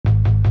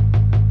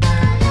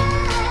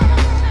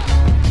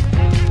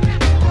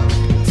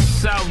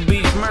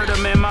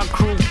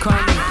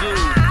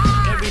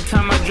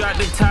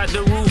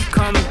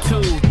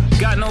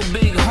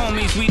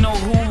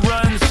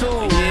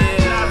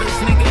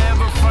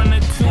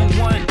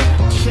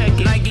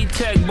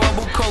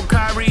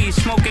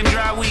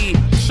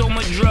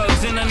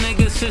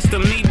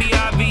system, me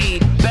B.I.V.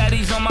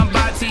 Baddies on my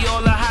body,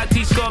 all the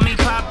hotties call me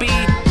Poppy.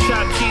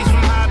 Chop cheese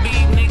from hobby,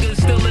 niggas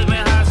still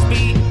living high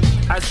speed.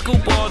 I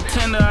scoop all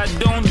tender, I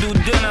don't do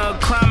dinner.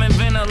 Climbing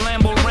Venner,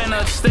 Lambo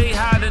renter, stay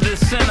high to the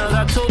center.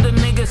 I told the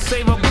niggas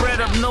save a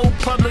bread up, no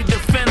public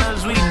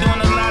defenders. We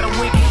doing a lot of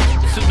wicked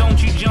shit, so don't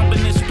you jump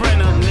in this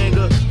sprinter,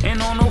 nigga.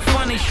 Ain't on no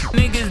funny shit,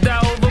 niggas die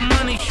over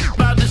money shit.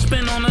 About to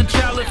spend on a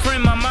childhood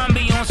friend, my mom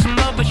be on some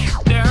other shit.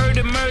 They heard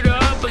the murder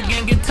up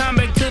again, get time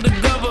back to the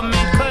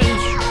government, cutting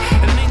shit.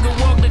 A nigga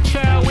walk the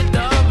child with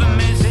the oven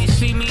mitts. They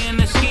see me in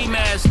the ski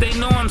mask, they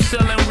know I'm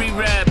selling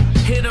re-rap.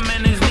 Hit him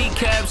in his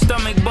kneecap,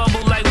 stomach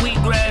bubble like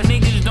wheatgrass.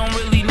 Niggas don't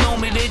really know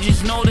me, they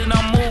just know that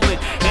I'm moving.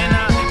 And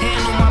I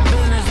handle my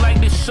business like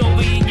the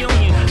Soviet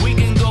Union. We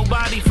can go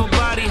body for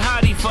body,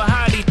 hottie for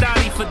hottie,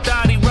 thotty for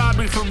thotty,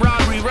 robbery for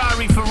robbery,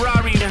 Rari for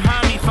Rari, and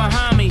homie for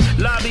homie,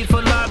 lobby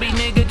for lobby,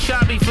 nigga,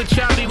 choppy for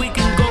choppy. We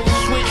can go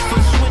switch for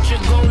switch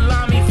or go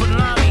lami for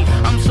lami.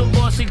 I'm so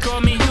bossy,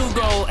 call me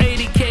Hugo,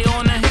 80K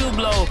on a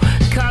Hublot.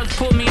 Cops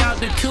pull me out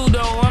the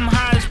Tudo, I'm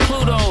high as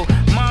Pluto.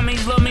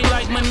 Mommies love me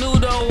like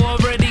Menudo,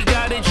 already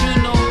got it,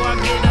 you know. I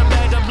get a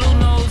bag of blue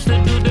nose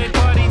to do their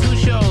party 2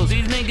 shows.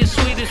 These niggas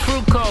sweet as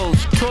fruit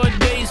codes, tour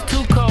days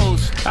 2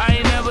 codes. I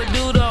ain't never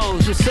do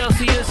those, the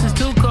Celsius is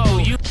too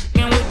cold. You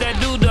f***ing with that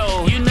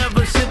dudo, you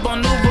never sip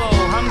on Nuvo.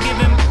 I'm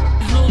giving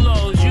new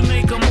lows, you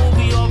make a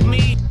movie off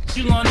me,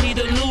 you gon' need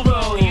a new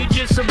role. You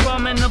just a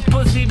bum in the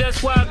pussy,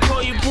 that's why I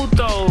call you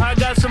puto. I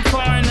got some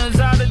foreigners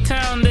out of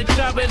town that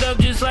chop it up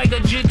just like a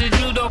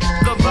judo.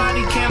 A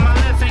body cam, I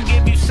left and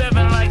give you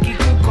 7 like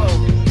Ikuko.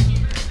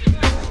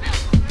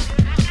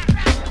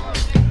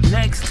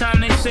 Next time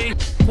they say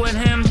with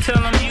him,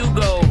 tell him